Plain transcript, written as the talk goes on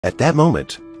At that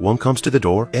moment, Wong comes to the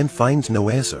door and finds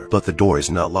no answer, but the door is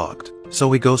not locked.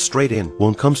 So he goes straight in.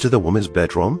 Wong comes to the woman's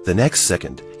bedroom. The next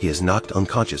second, he is knocked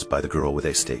unconscious by the girl with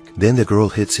a stick. Then the girl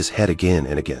hits his head again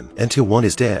and again, until Wong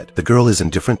is dead. The girl is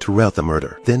indifferent throughout the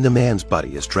murder. Then the man's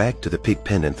body is dragged to the pig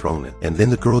pen and thrown in. And then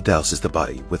the girl douses the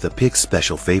body with the pig's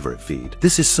special favorite feed.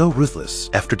 This is so ruthless.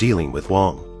 After dealing with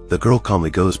Wong, the girl calmly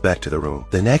goes back to the room.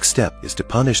 The next step is to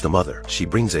punish the mother. She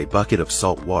brings a bucket of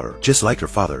salt water, just like her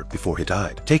father before he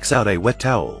died, takes out a wet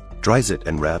towel, dries it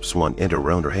and wraps one end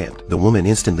around her hand. The woman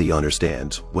instantly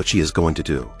understands what she is going to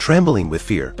do, trembling with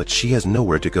fear, but she has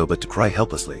nowhere to go but to cry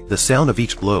helplessly. The sound of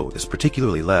each blow is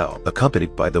particularly loud,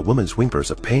 accompanied by the woman's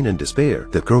whimpers of pain and despair.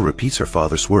 The girl repeats her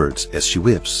father's words as she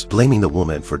whips, blaming the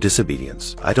woman for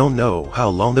disobedience. I don't know how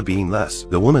long the beating lasts.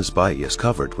 The woman's body is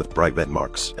covered with bright red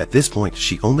marks. At this point,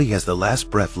 she only has the last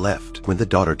breath left when the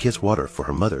daughter gives water for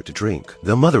her mother to drink.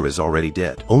 The mother is already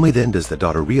dead. Only then does the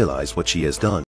daughter realize what she has done.